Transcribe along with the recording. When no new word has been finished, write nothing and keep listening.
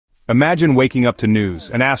Imagine waking up to news,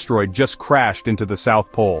 an asteroid just crashed into the South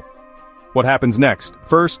Pole. What happens next?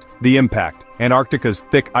 First, the impact. Antarctica's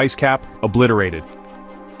thick ice cap, obliterated.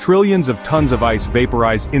 Trillions of tons of ice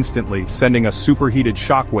vaporize instantly, sending a superheated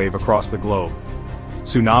shockwave across the globe.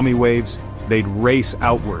 Tsunami waves, they'd race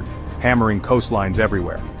outward, hammering coastlines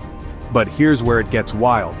everywhere. But here's where it gets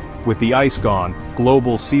wild. With the ice gone,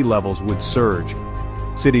 global sea levels would surge.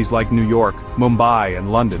 Cities like New York, Mumbai,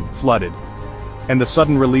 and London flooded. And the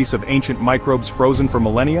sudden release of ancient microbes frozen for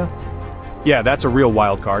millennia? Yeah, that's a real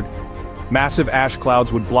wild card. Massive ash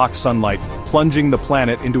clouds would block sunlight, plunging the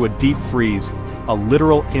planet into a deep freeze, a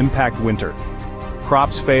literal impact winter.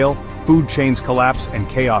 Crops fail, food chains collapse, and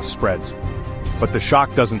chaos spreads. But the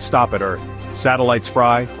shock doesn't stop at Earth. Satellites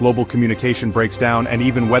fry, global communication breaks down, and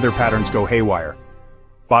even weather patterns go haywire.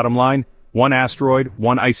 Bottom line, one asteroid,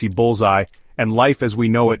 one icy bullseye, and life as we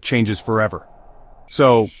know it changes forever.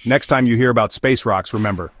 So, next time you hear about space rocks,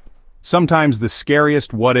 remember, sometimes the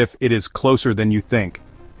scariest what if it is closer than you think.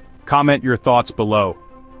 Comment your thoughts below.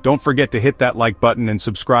 Don't forget to hit that like button and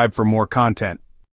subscribe for more content.